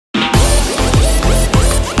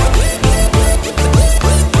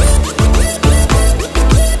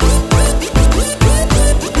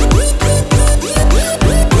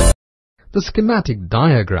The schematic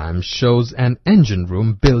diagram shows an engine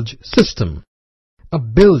room bilge system. A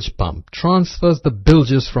bilge pump transfers the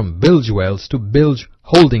bilges from bilge wells to bilge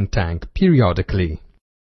holding tank periodically.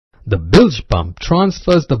 The bilge pump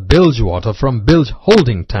transfers the bilge water from bilge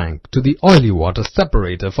holding tank to the oily water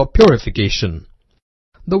separator for purification.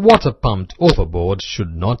 The water pumped overboard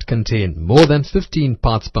should not contain more than 15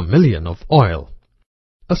 parts per million of oil.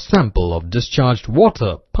 A sample of discharged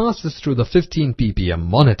water passes through the 15 ppm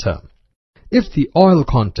monitor. If the oil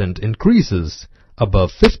content increases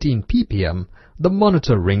above 15 ppm, the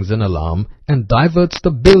monitor rings an alarm and diverts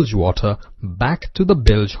the bilge water back to the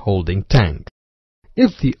bilge holding tank.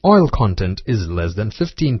 If the oil content is less than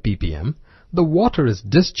 15 ppm, the water is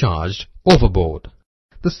discharged overboard.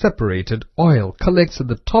 The separated oil collects at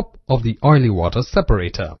the top of the oily water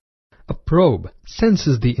separator. A probe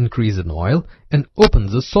senses the increase in oil and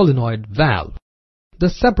opens a solenoid valve. The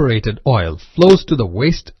separated oil flows to the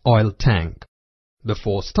waste oil tank.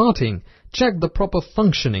 Before starting, check the proper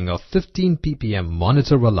functioning of 15 ppm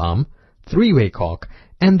monitor alarm, three-way cock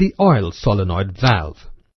and the oil solenoid valve.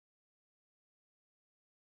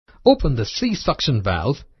 Open the C-suction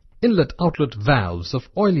valve, inlet-outlet valves of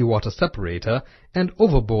oily water separator and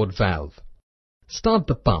overboard valve. Start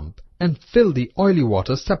the pump and fill the oily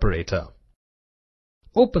water separator.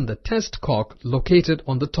 Open the test cock located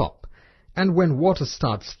on the top, and when water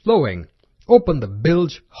starts flowing, open the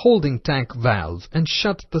bilge holding tank valve and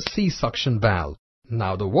shut the C-suction valve.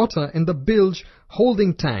 Now the water in the bilge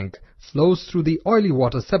holding tank flows through the oily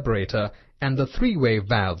water separator and the three-way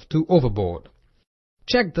valve to overboard.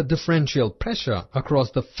 Check the differential pressure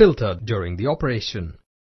across the filter during the operation.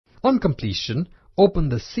 On completion, open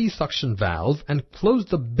the C-suction valve and close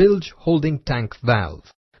the bilge holding tank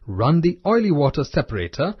valve. Run the oily water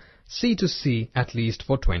separator C to C at least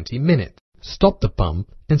for 20 minutes. Stop the pump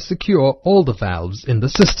and secure all the valves in the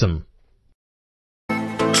system.